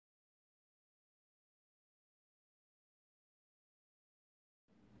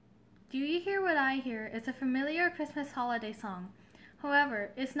Do You Hear What I Hear is a familiar Christmas holiday song.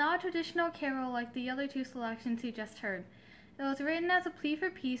 However, it's not a traditional carol like the other two selections you just heard. It was written as a plea for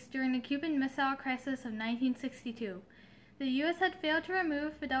peace during the Cuban Missile Crisis of 1962. The U.S. had failed to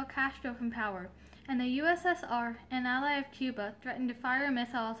remove Fidel Castro from power, and the USSR, an ally of Cuba, threatened to fire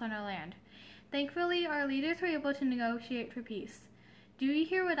missiles on our land. Thankfully, our leaders were able to negotiate for peace. Do You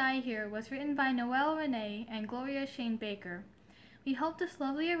Hear What I Hear was written by Noel Renee and Gloria Shane Baker. We hope this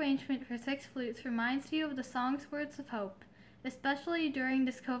lovely arrangement for 6 flutes reminds you of the song's words of hope, especially during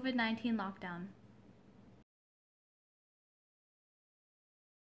this COVID-19 lockdown.